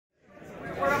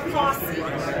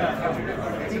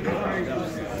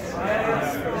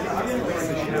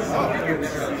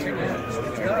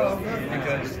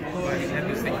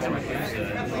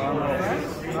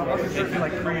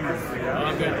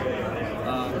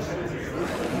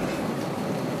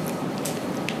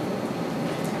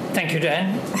Thank you,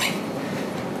 Dan.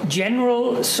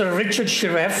 General Sir Richard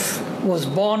Shirreff was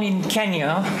born in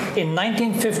Kenya in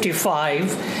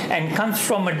 1955 and comes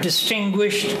from a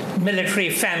distinguished military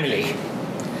family.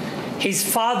 His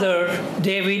father,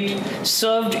 David,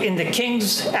 served in the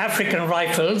King's African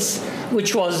Rifles,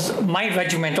 which was my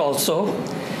regiment also.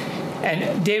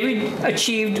 And David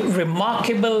achieved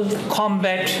remarkable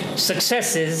combat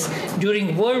successes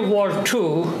during World War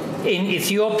II in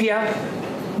Ethiopia,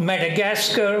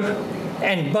 Madagascar,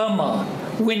 and Burma,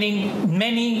 winning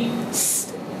many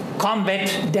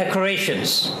combat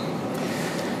decorations.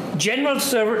 General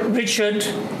Sir Richard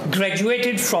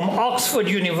graduated from Oxford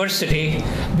University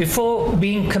before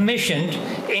being commissioned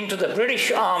into the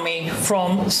British Army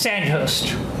from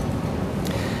Sandhurst.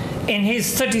 In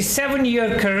his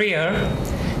 37-year career,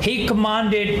 he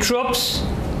commanded troops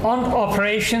on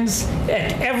operations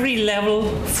at every level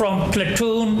from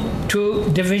platoon to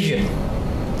division.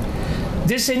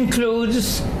 This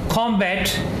includes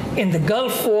combat in the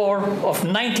Gulf War of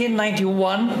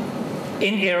 1991,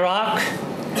 in Iraq,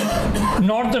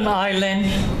 Northern Ireland,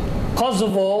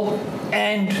 Kosovo,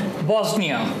 and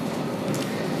Bosnia.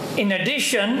 In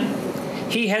addition,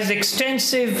 he has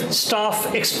extensive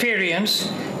staff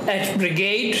experience at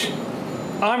Brigade,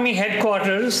 Army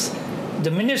Headquarters,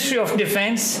 the Ministry of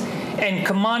Defense, and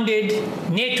commanded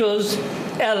NATO's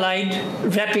Allied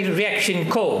Rapid Reaction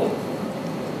Corps.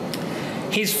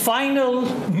 His final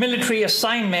military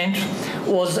assignment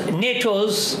was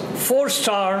NATO's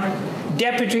 4-star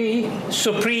Deputy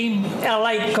Supreme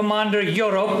Allied Commander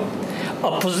Europe,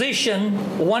 a position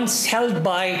once held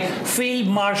by Field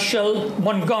Marshal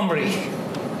Montgomery.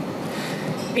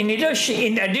 In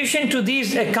addition to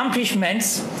these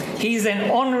accomplishments, he is an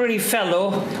honorary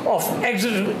fellow of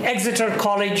Exeter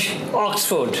College,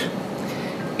 Oxford.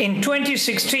 In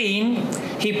 2016,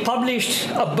 he published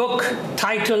a book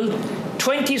titled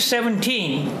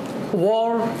 2017,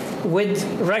 War with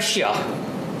Russia.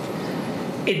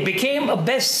 It became a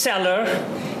bestseller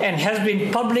and has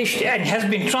been published and has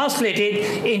been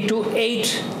translated into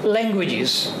 8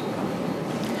 languages.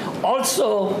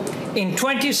 Also, in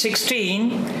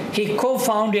 2016, he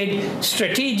co-founded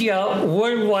Strategia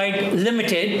Worldwide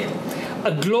Limited,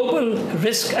 a global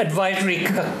risk advisory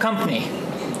company.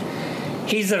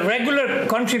 He's a regular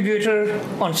contributor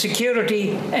on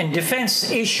security and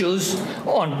defense issues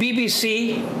on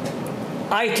BBC,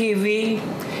 ITV,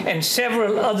 and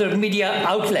several other media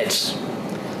outlets.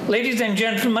 Ladies and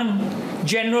gentlemen,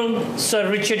 General Sir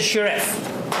Richard Shirreff.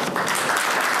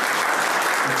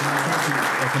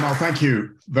 Kamal, thank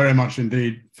you very much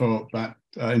indeed for that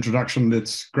introduction.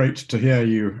 It's great to hear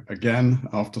you again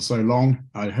after so long.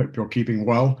 I hope you're keeping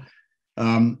well.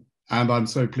 And I'm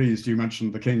so pleased you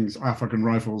mentioned the King's African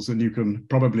Rifles, and you can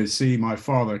probably see my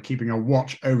father keeping a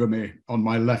watch over me on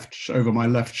my over my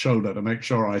left shoulder to make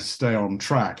sure I stay on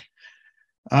track.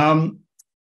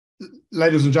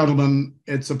 Ladies and gentlemen,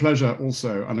 it's a pleasure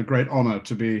also and a great honor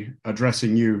to be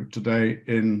addressing you today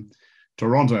in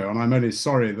Toronto, and I'm only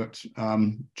sorry that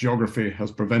geography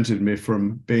has prevented me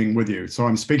from being with you. So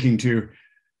I'm speaking to you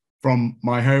from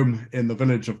my home in the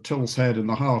village of Tills Head in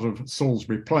the heart of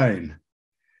Salisbury Plain.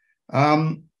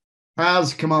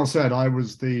 As Kamal said, I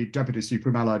was the Deputy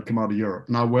Supreme Allied Commander Europe.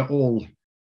 Now, we're all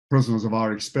prisoners of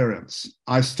our experience.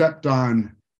 I stepped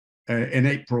down in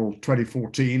April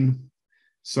 2014.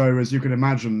 So as you can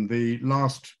imagine, the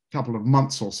last couple of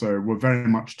months or so were very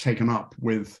much taken up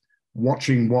with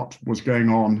watching what was going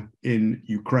on in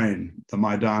Ukraine, the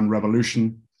Maidan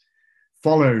revolution,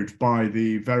 followed by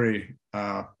the very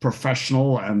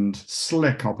professional and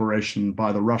slick operation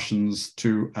by the Russians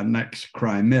to annex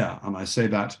Crimea. And I say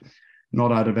that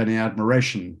not out of any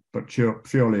admiration, but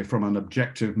purely from an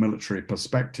objective military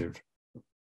perspective.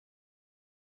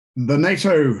 The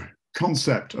NATO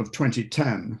concept of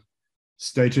 2010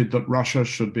 stated that Russia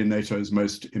should be NATO's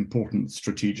most important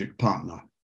strategic partner.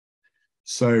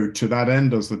 So to that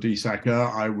end, as the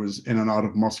DSACR, I was in and out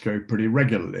of Moscow pretty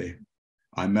regularly.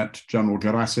 I met General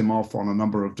Gerasimov on a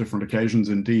number of different occasions.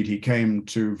 Indeed, he came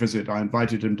to visit, I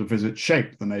invited him to visit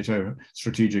SHAPE, the NATO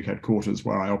strategic headquarters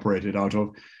where I operated out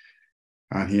of.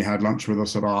 And he had lunch with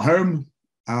us at our home.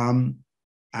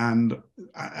 And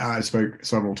I spoke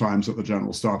several times at the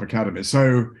General Staff Academy.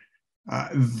 So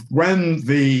when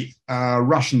the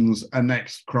Russians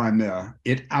annexed Crimea,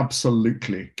 it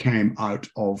absolutely came out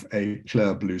of a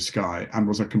clear blue sky and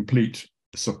was a complete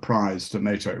surprise to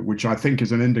NATO, which I think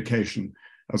is an indication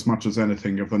as much as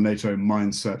anything of the NATO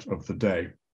mindset of the day.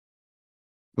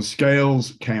 The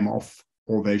scales came off,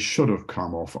 or they should have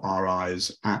come off our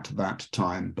eyes at that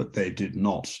time, but they did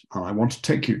not. And I want to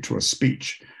take you to a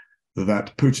speech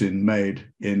that Putin made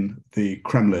in the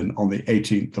Kremlin on the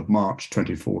 18th of March,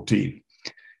 2014.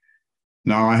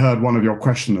 Now, I heard one of your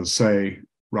questioners say,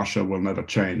 Russia will never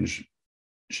change.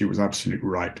 She was absolutely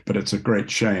right, but it's a great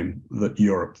shame that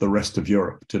Europe, the rest of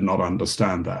Europe, did not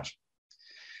understand that.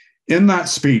 In that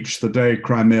speech, the day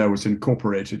Crimea was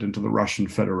incorporated into the Russian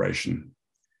Federation,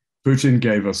 Putin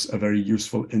gave us a very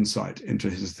useful insight into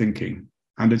his thinking.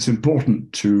 And it's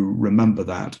important to remember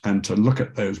that and to look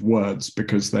at those words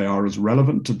because they are as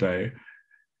relevant today,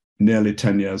 nearly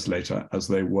 10 years later, as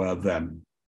they were then.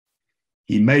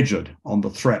 He majored on the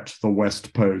threat the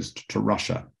West posed to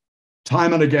Russia.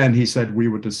 Time and again, he said, we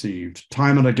were deceived.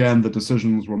 Time and again, the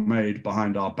decisions were made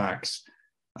behind our backs.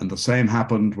 And the same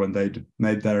happened when they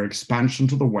made their expansion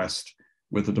to the West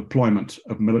with the deployment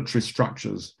of military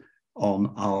structures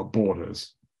on our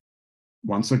borders.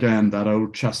 Once again, that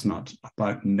old chestnut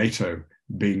about NATO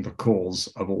being the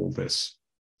cause of all this.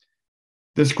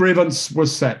 This grievance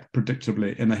was set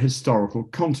predictably in a historical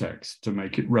context to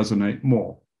make it resonate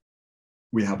more.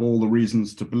 We have all the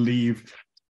reasons to believe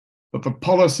that the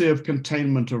policy of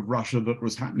containment of Russia that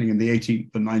was happening in the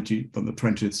 18th, the 19th, and the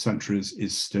 20th centuries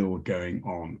is still going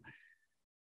on.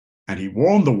 And he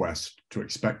warned the West to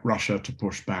expect Russia to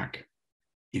push back.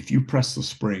 If you press the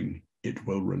spring, it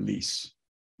will release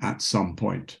at some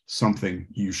point, something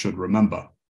you should remember.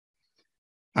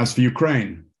 As for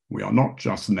Ukraine, we are not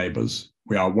just neighbors,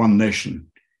 we are one nation.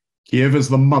 Kiev is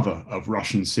the mother of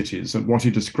Russian cities, and what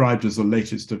he described as the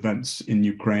latest events in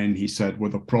Ukraine, he said, were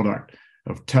the product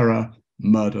of terror,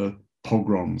 murder,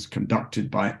 pogroms conducted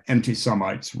by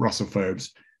anti-Semites, Russophobes,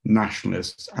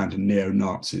 nationalists, and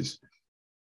neo-Nazis.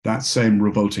 That same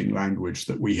revolting language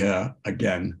that we hear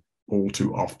again all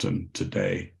too often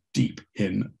today, deep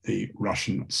in the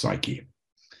Russian psyche.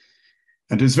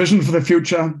 And his vision for the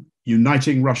future,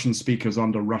 uniting Russian speakers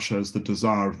under Russia as the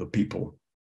desire of the people.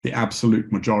 The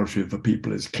absolute majority of the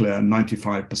people is clear.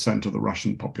 95% of the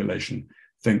Russian population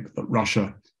think that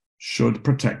Russia should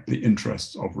protect the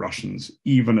interests of Russians,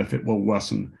 even if it will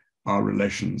worsen our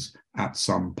relations at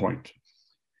some point.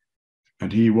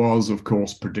 And he was, of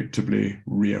course, predictably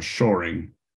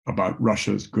reassuring about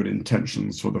Russia's good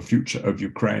intentions for the future of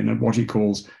Ukraine and what he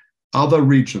calls other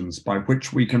regions by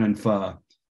which we can infer.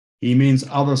 He means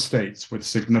other states with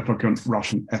significant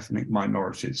Russian ethnic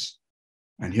minorities.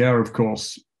 And here, of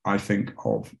course, I think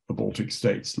of the Baltic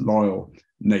states, loyal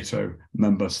NATO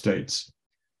member states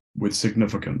with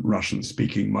significant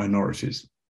Russian-speaking minorities.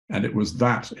 And it was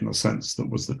that, in a sense, that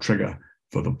was the trigger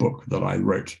for the book that I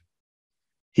wrote.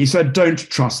 He said, don't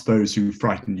trust those who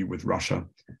frighten you with Russia,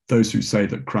 those who say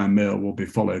that Crimea will be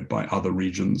followed by other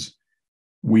regions.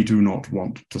 We do not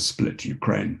want to split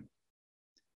Ukraine.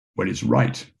 Well, he's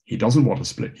right. He doesn't want to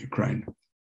split Ukraine.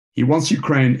 He wants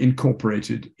Ukraine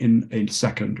incorporated in a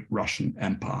second Russian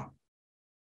empire.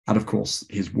 And of course,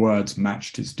 his words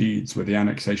matched his deeds with the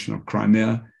annexation of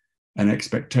Crimea, an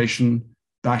expectation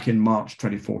back in March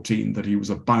 2014 that he was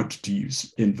about to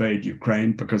invade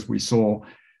Ukraine because we saw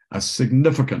a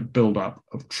significant buildup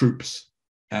of troops,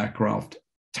 aircraft,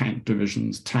 tank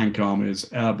divisions, tank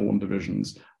armies, airborne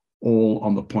divisions, all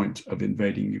on the point of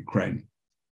invading Ukraine.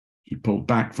 He pulled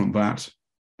back from that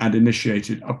and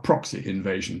initiated a proxy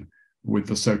invasion with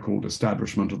the so-called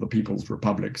establishment of the People's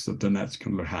Republics of Donetsk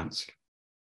and Luhansk.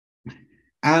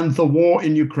 And the war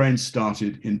in Ukraine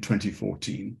started in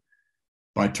 2014.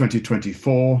 By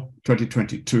 2024,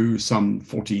 2022, some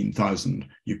 14,000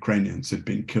 Ukrainians had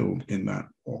been killed in that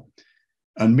war.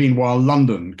 And meanwhile,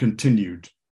 London continued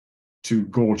to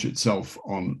gorge itself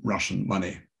on Russian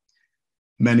money.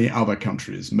 Many other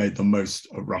countries made the most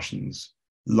of Russians.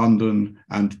 London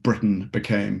and Britain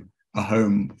became a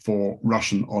home for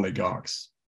Russian oligarchs.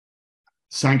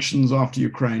 Sanctions after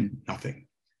Ukraine, nothing.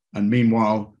 And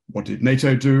meanwhile, what did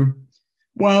NATO do?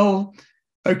 Well,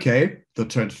 okay, the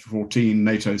 2014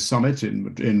 NATO summit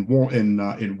in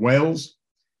Wales,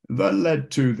 that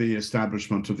led to the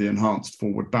establishment of the enhanced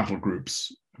forward battle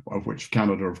groups, of which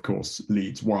Canada, of course,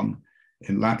 leads one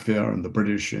in Latvia and the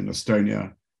British in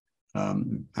Estonia,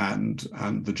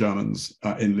 and the Germans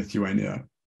in Lithuania,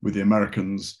 with the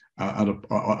Americans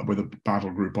with a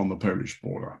battle group on the Polish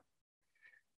border.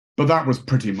 But that was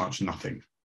pretty much nothing.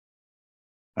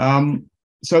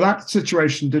 So that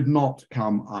situation did not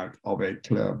come out of a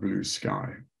clear blue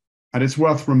sky. And it's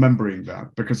worth remembering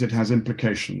that because it has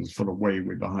implications for the way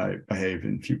we behave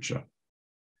in future.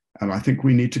 And I think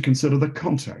we need to consider the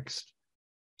context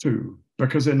too,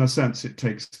 because in a sense it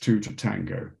takes two to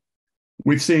tango.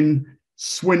 We've seen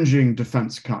swinging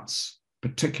defense cuts,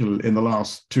 particularly in the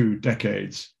last 2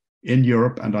 decades in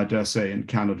Europe, and I dare say in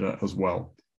Canada as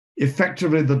well.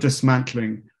 Effectively the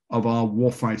dismantling of our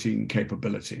warfighting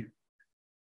capability.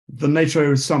 The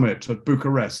NATO summit at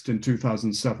Bucharest in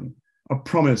 2007, a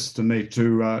promise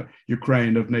to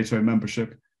Ukraine of NATO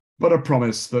membership, but a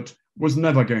promise that was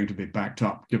never going to be backed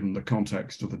up given the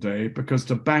context of the day, because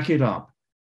to back it up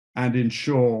and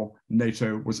ensure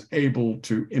NATO was able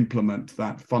to implement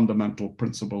that fundamental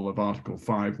principle of Article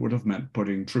 5 would have meant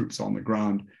putting troops on the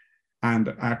ground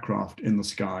and aircraft in the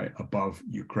sky above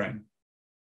Ukraine.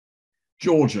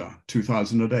 Georgia,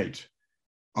 2008,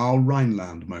 our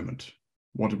Rhineland moment.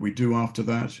 What did we do after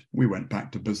that? We went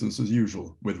back to business as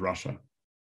usual with Russia.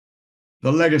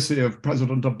 The legacy of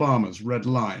President Obama's red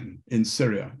line in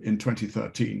Syria in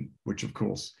 2013, which of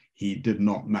course he did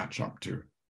not match up to.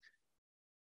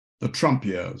 The Trump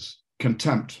years,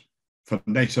 contempt for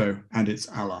NATO and its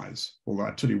allies. Although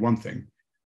I tell you one thing,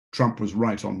 Trump was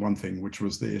right on one thing, which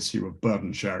was the issue of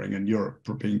burden sharing and Europe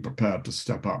being prepared to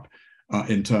step up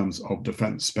in terms of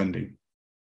defense spending.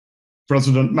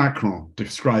 President Macron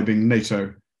describing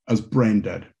NATO as brain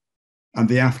dead, and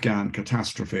the Afghan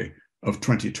catastrophe of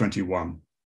 2021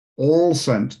 all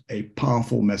sent a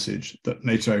powerful message that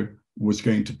NATO was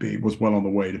well on the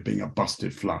way to being a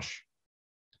busted flush.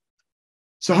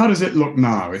 So how does it look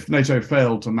now if NATO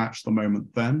failed to match the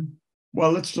moment then?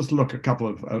 Well, let's just look at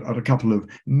a couple of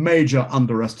major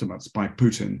underestimates by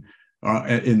Putin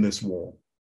in this war.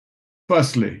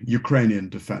 Firstly, Ukrainian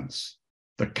defense.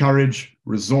 The courage,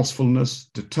 resourcefulness,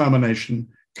 determination,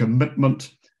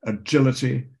 commitment,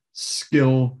 agility,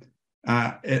 skill,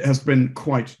 it has been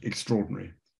quite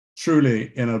extraordinary.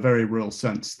 Truly, in a very real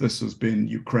sense, this has been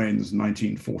Ukraine's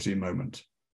 1940 moment.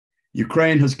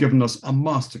 Ukraine has given us a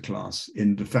masterclass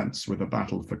in defense with the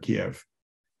battle for Kiev,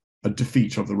 a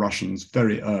defeat of the Russians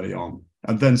very early on,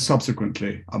 and then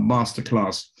subsequently a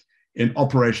masterclass in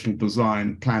operational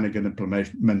design, planning and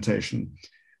implementation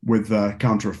with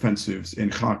counteroffensives in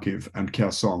Kharkiv and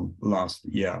Kherson last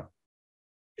year.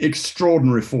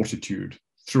 Extraordinary fortitude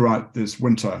throughout this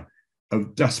winter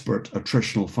of desperate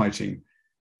attritional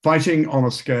fighting on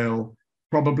a scale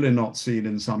probably not seen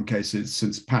in some cases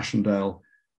since Passchendaele,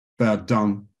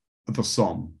 Verdun, the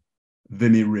Somme,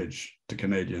 Vimy Ridge to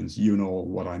Canadians, you know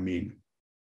what I mean.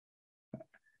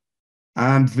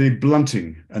 And the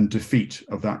blunting and defeat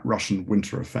of that Russian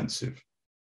winter offensive.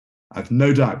 I've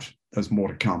no doubt there's more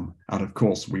to come. And of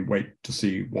course, we wait to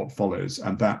see what follows.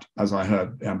 And that, as I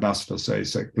heard the ambassador say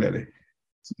so clearly,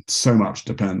 so much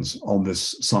depends on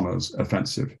this summer's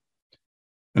offensive.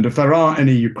 And if there are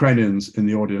any Ukrainians in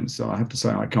the audience, I have to say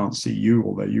I can't see you,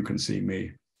 although you can see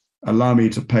me. Allow me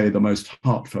to pay the most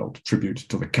heartfelt tribute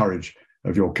to the courage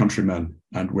of your countrymen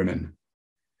and women.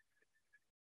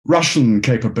 Russian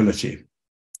capability.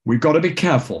 We've got to be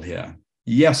careful here.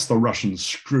 Yes, the Russians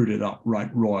screwed it up right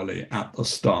royally at the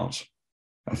start.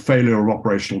 A failure of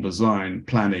operational design,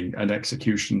 planning and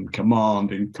execution,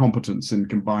 command, incompetence in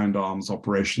combined arms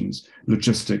operations,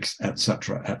 logistics,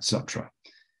 etc., etc.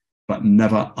 But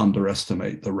never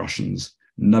underestimate the Russians.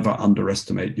 Never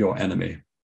underestimate your enemy.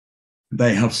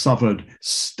 They have suffered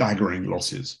staggering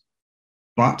losses,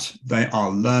 but they are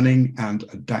learning and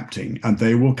adapting, and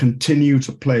they will continue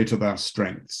to play to their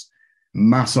strengths.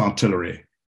 Mass artillery,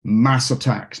 mass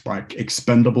attacks by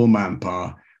expendable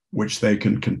manpower, which they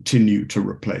can continue to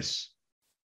replace,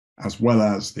 as well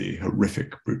as the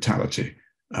horrific brutality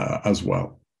as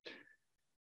well.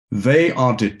 They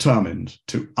are determined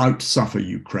to outsuffer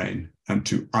Ukraine and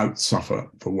to outsuffer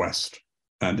the West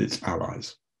and its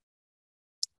allies.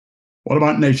 What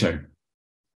about NATO?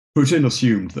 Putin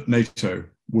assumed that NATO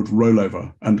would roll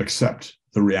over and accept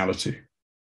the reality.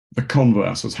 The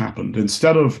converse has happened.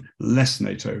 Instead of less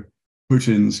NATO,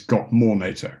 Putin's got more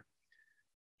NATO.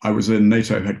 I was in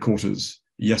NATO headquarters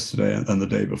yesterday and the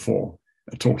day before,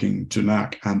 talking to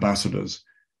NAC ambassadors,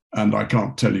 and I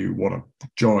can't tell you what a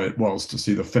joy it was to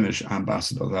see the Finnish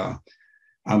ambassador there.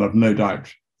 And I've no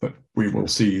doubt that we will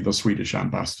see the Swedish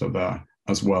ambassador there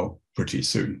as well pretty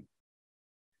soon.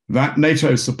 That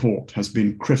NATO support has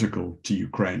been critical to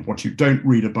Ukraine. What you don't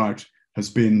read about has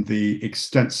been the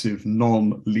extensive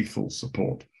non-lethal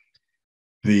support.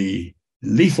 The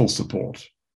lethal support,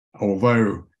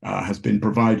 although has been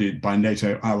provided by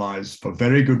NATO allies for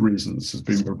very good reasons, has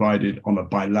been provided on a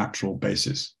bilateral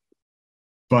basis.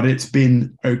 But it's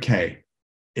been okay.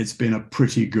 It's been a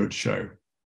pretty good show.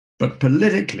 But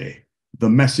politically, the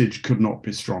message could not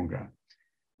be stronger.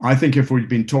 I think if we'd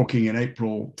been talking in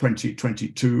April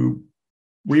 2022,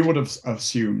 we would have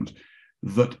assumed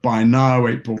that by now,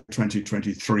 April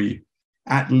 2023,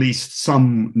 at least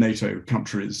some NATO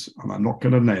countries, and I'm not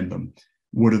going to name them,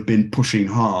 would have been pushing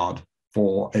hard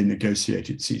for a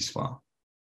negotiated ceasefire.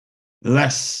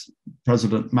 Less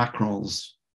President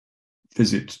Macron's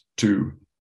visit to,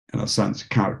 in a sense,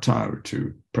 kowtow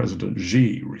to President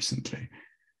Xi recently.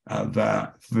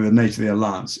 The NATO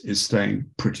alliance is staying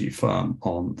pretty firm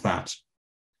on that.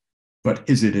 But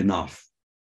is it enough?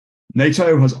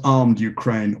 NATO has armed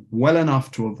Ukraine well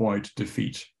enough to avoid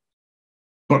defeat.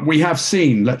 But we have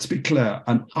seen, let's be clear,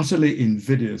 an utterly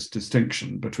invidious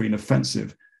distinction between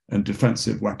offensive and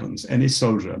defensive weapons. Any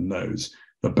soldier knows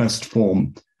the best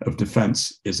form of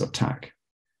defense is attack.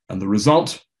 And the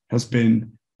result has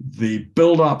been the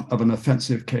buildup of an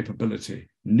offensive capability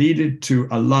needed to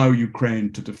allow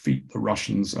Ukraine to defeat the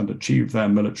Russians and achieve their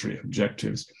military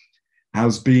objectives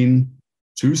has been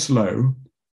too slow.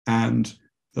 And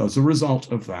as a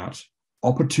result of that,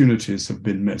 opportunities have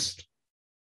been missed.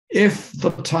 If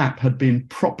the tap had been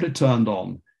properly turned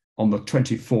on the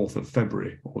 24th of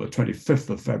February or the 25th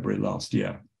of February last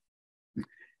year,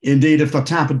 indeed, if the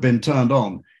tap had been turned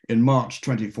on in March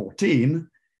 2014,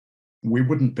 we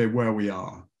wouldn't be where we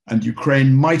are. And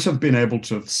Ukraine might have been able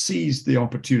to have seized the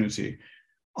opportunity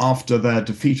after their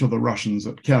defeat of the Russians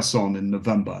at Kherson in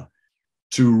November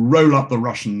to roll up the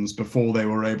Russians before they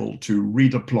were able to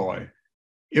redeploy.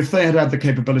 If they had had the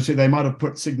capability, they might have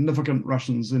put significant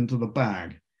Russians into the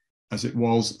bag. As it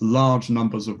was, large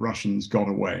numbers of Russians got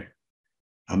away.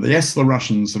 And yes, the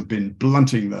Russians have been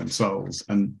blunting themselves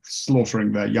and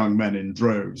slaughtering their young men in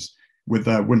droves with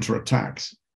their winter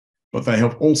attacks. But they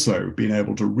have also been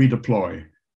able to redeploy,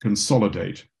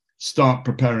 consolidate, start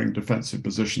preparing defensive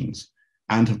positions,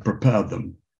 and have prepared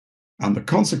them. And the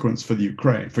consequence for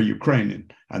Ukraine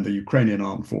and the Ukrainian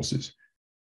armed forces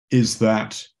is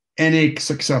that any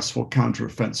successful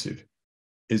counteroffensive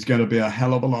is going to be a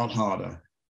hell of a lot harder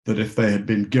than if they had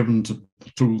been given the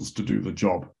tools to do the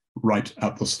job right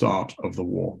at the start of the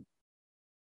war.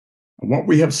 And what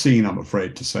we have seen, I'm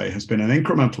afraid to say, has been an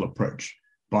incremental approach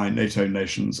by NATO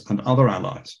nations and other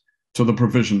allies to the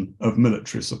provision of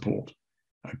military support.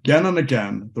 Again and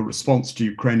again, the response to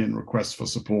Ukrainian requests for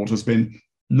support has been,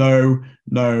 no,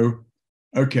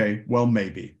 okay, well,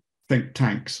 maybe. Think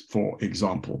tanks, for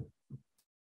example.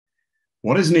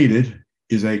 What is needed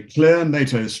is a clear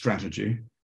NATO strategy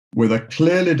with a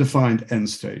clearly defined end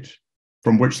state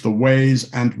from which the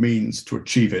ways and means to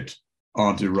achieve it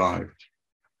are derived.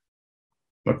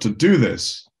 But to do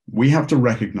this, we have to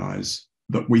recognize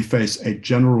that we face a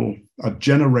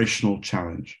generational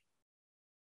challenge.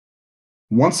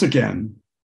 Once again,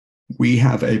 we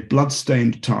have a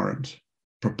blood-stained tyrant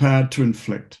prepared to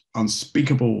inflict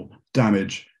unspeakable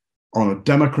damage on a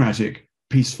democratic,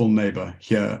 peaceful neighbor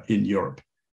here in Europe.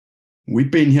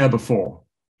 We've been here before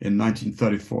in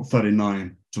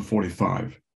 1939 to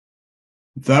 45.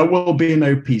 There will be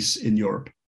no peace in Europe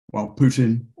while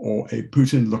Putin or a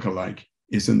Putin lookalike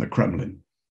is in the Kremlin.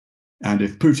 And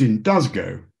if Putin does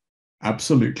go,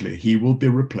 absolutely, he will be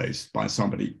replaced by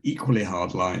somebody equally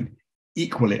hardline,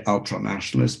 equally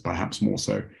ultra-nationalist, perhaps more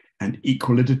so, and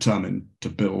equally determined to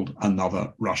build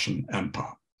another Russian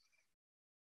empire.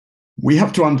 We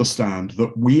have to understand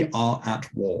that we are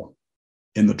at war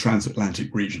in the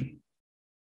transatlantic region.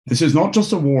 This is not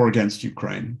just a war against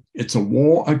Ukraine, it's a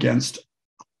war against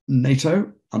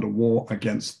NATO and a war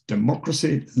against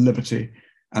democracy, liberty,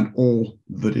 and all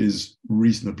that is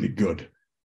reasonably good.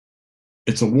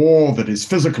 It's a war that is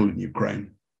physical in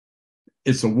Ukraine.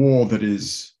 It's a war that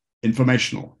is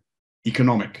informational,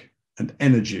 economic, and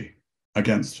energy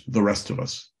against the rest of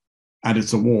us. And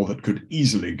it's a war that could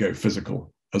easily go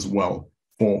physical as well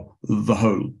for the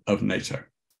whole of NATO.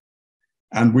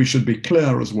 And we should be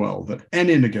clear as well that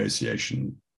any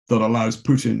negotiation that allows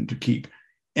Putin to keep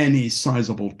any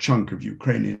sizable chunk of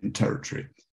Ukrainian territory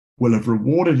will have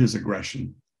rewarded his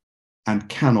aggression and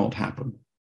cannot happen.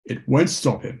 It won't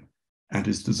stop him and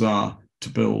his desire to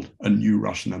build a new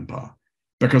Russian empire,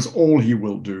 because all he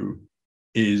will do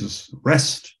is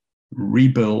rest,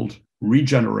 rebuild,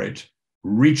 regenerate,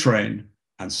 retrain,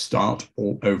 and start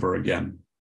all over again.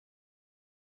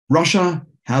 Russia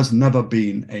has never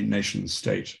been a nation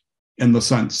state in the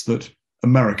sense that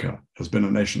America has been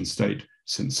a nation state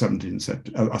since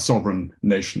a sovereign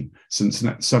nation since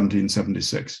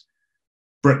 1776.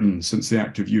 Britain since the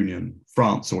Act of Union,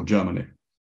 France or Germany.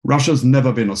 Russia's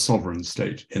never been a sovereign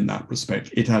state in that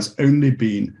respect. It has only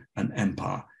been an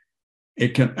empire.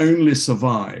 It can only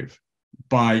survive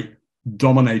by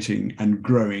dominating and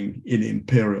growing in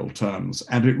imperial terms,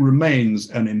 and it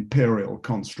remains an imperial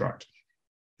construct.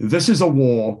 This is a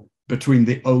war between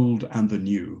the old and the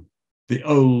new, the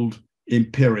old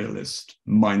imperialist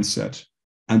mindset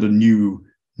and a new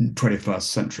 21st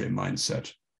century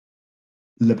mindset: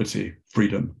 liberty,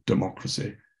 freedom,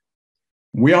 democracy.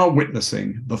 We are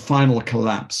witnessing the final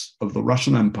collapse of the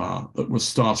Russian Empire that was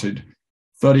started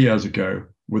 30 years ago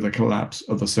with the collapse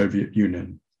of the Soviet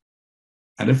Union.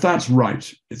 And if that's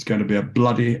right, it's going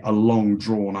to be a long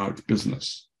drawn out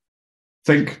business.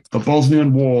 Think the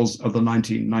Bosnian Wars of the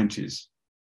 1990s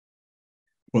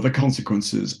were the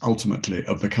consequences ultimately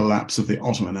of the collapse of the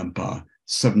Ottoman Empire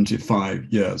 75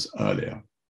 years earlier.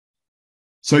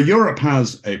 So Europe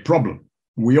has a problem.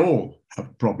 We all have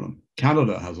a problem.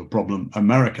 Canada has a problem.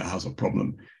 America has a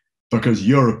problem, because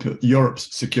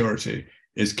Europe's security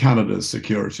is Canada's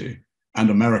security and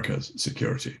America's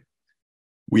security.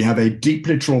 We have a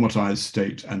deeply traumatized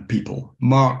state and people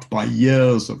marked by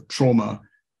years of trauma,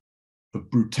 of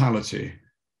brutality,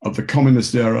 of the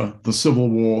communist era, the Civil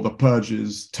War, the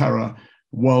purges, terror,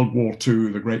 World War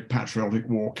II, the Great Patriotic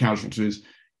War casualties,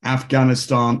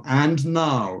 Afghanistan, and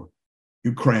now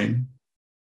Ukraine,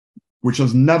 which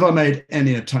has never made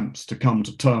any attempts to come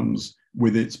to terms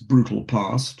with its brutal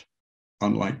past,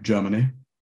 unlike Germany.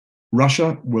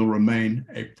 Russia will remain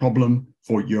a problem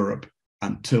for Europe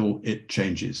until it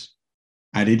changes.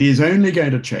 And it is only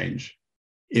going to change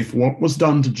if what was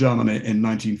done to Germany in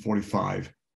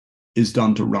 1945 is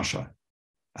done to Russia.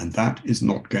 And that is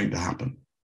not going to happen.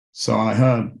 So I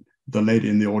heard the lady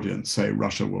in the audience say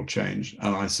Russia will change,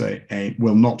 and I say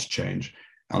will not change.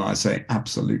 And I say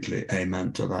absolutely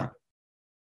amen to that.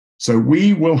 So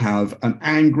we will have an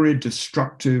angry,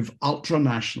 destructive,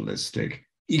 ultra-nationalistic,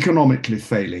 economically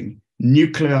failing,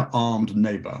 nuclear-armed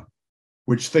neighbor,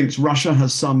 which thinks Russia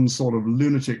has some sort of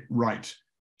lunatic right,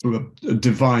 to a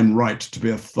divine right to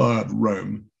be a third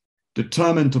Rome,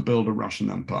 determined to build a Russian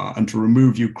empire and to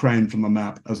remove Ukraine from the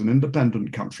map as an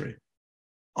independent country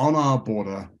on our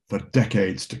border for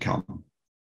decades to come.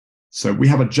 So we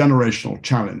have a generational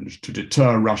challenge to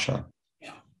deter Russia.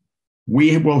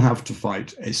 We will have to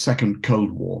fight a second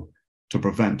Cold War to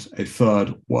prevent a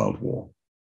third World War.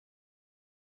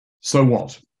 So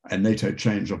what? A NATO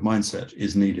change of mindset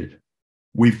is needed.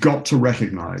 We've got to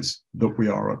recognize that we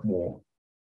are at war.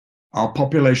 Our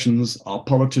populations, our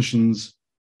politicians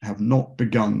have not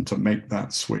begun to make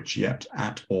that switch yet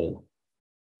at all.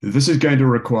 This is going to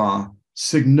require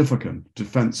significant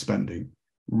defense spending,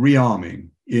 rearming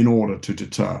in order to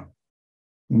deter.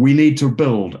 We need to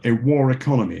build a war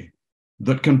economy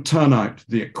that can turn out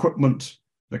the equipment,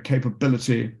 the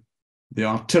capability, the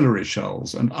artillery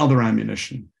shells and other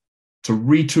ammunition to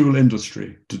retool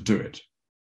industry to do it.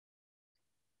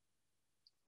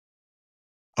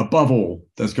 Above all,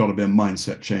 there's got to be a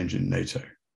mindset change in NATO.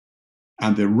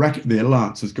 And the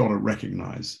alliance has got to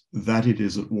recognize that it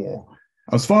is at war.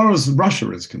 As far as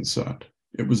Russia is concerned,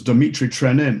 it was Dmitry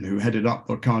Trenin, who headed up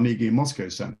the Carnegie Moscow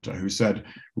Center, who said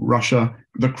Russia,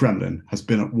 the Kremlin, has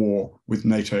been at war with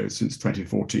NATO since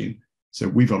 2014. So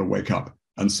we've got to wake up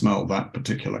and smell that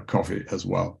particular coffee as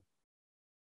well.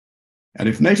 And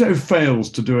if NATO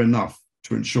fails to do enough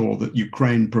to ensure that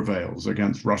Ukraine prevails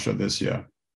against Russia this year,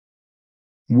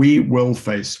 we will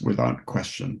face, without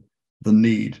question, the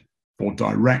need for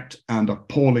direct and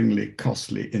appallingly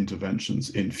costly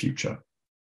interventions in future.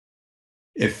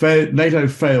 If NATO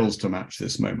fails to match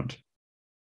this moment,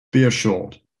 be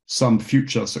assured some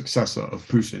future successor of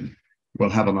Putin will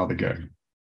have another go.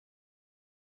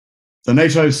 The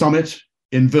NATO summit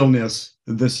in Vilnius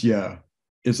this year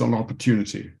is an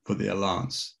opportunity for the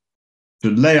alliance to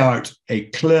lay out a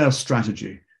clear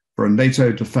strategy for a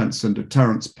NATO defense and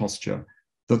deterrence posture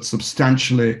that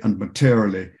substantially and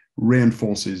materially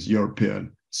reinforces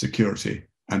European security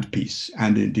and peace,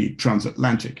 and indeed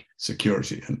transatlantic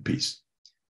security and peace.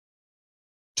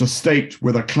 To state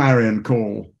with a clarion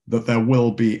call that there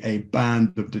will be a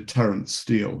band of deterrent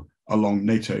steel along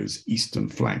NATO's eastern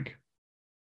flank,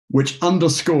 which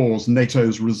underscores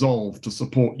NATO's resolve to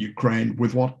support Ukraine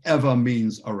with whatever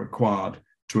means are required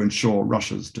to ensure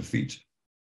Russia's defeat,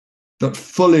 that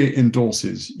fully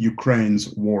endorses Ukraine's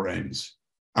war aims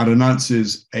and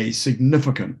announces a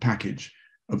significant package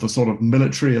of the sort of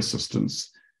military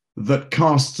assistance that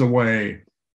casts away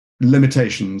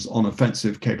limitations on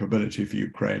offensive capability for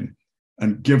Ukraine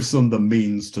and gives them the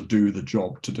means to do the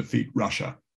job to defeat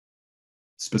Russia.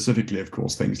 Specifically, of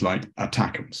course, things like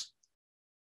ATACMS.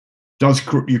 Does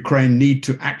Ukraine need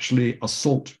to actually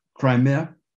assault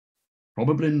Crimea?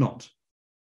 Probably not.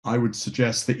 I would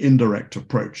suggest the indirect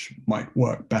approach might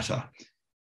work better.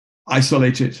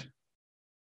 Isolate it,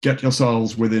 get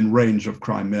yourselves within range of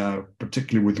Crimea,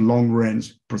 particularly with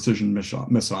long-range precision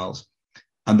missiles,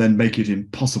 and then make it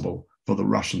impossible for the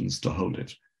Russians to hold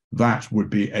it. That would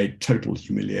be a total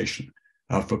humiliation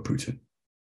for Putin.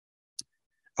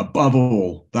 Above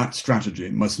all, that strategy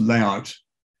must lay out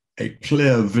a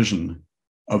clear vision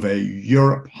of a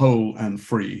Europe whole and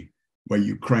free, where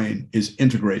Ukraine is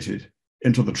integrated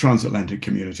into the transatlantic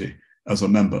community as a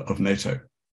member of NATO.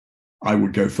 I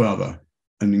would go further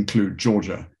and include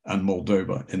Georgia and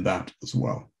Moldova in that as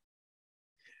well.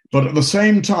 But at the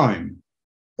same time,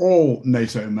 all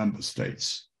NATO member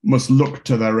states must look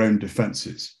to their own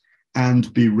defenses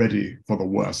and be ready for the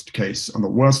worst case. And the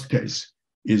worst case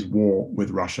is war with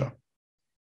Russia.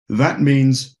 That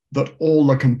means that all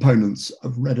the components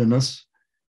of readiness,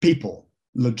 people,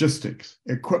 logistics,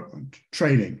 equipment,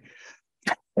 training,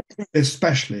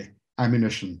 especially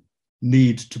ammunition,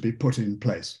 need to be put in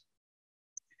place.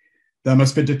 There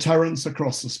must be deterrence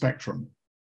across the spectrum,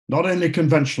 not only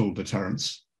conventional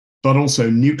deterrence, but also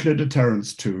nuclear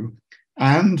deterrence too,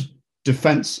 and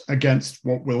defense against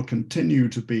what will continue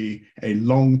to be a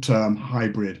long-term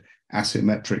hybrid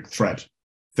asymmetric threat.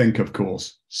 Think, of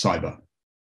course, cyber.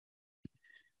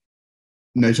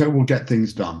 NATO will get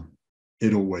things done.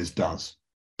 It always does.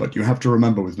 But you have to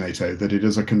remember with NATO that it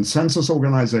is a consensus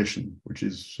organization, which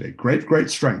is a great, great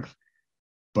strength,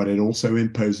 but it also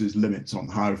imposes limits on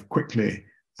how quickly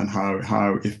and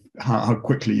how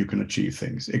quickly you can achieve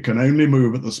things. It can only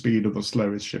move at the speed of the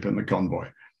slowest ship in the convoy.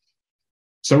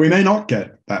 So we may not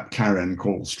get that clarion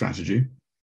call strategy,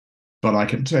 but I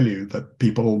can tell you that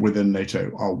people within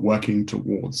NATO are working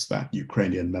towards that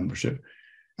Ukrainian membership.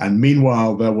 And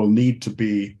meanwhile, there will need to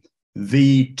be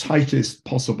the tightest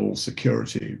possible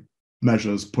security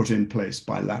measures put in place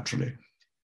bilaterally.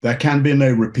 There can be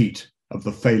no repeat of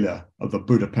the failure of the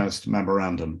Budapest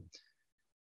Memorandum.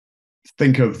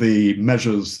 Think of the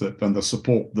measures that and the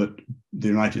support that the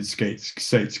United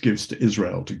States gives to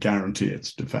Israel to guarantee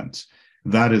its defense.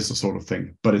 That is the sort of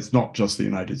thing, but it's not just the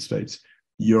United States.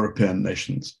 European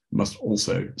nations must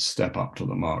also step up to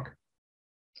the mark.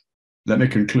 Let me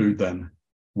conclude then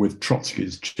with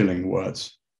Trotsky's chilling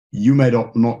words. You may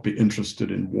not be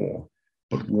interested in war,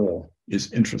 but war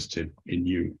is interested in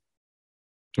you.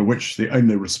 To which the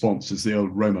only response is the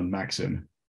old Roman maxim,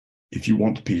 if you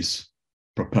want peace,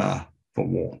 prepare for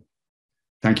war.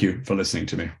 Thank you for listening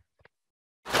to me.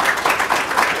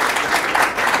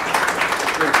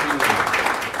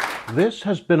 This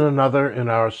has been another in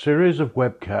our series of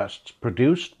webcasts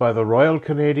produced by the Royal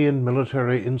Canadian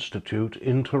Military Institute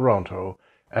in Toronto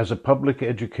as a public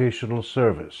educational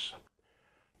service.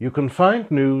 You can find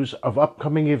news of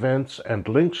upcoming events and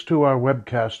links to our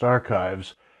webcast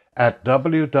archives at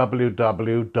www.rcmi.org.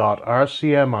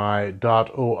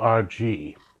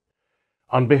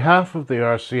 On behalf of the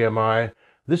RCMI,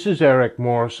 this is Eric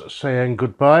Morse saying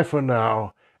goodbye for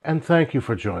now, and thank you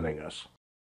for joining us.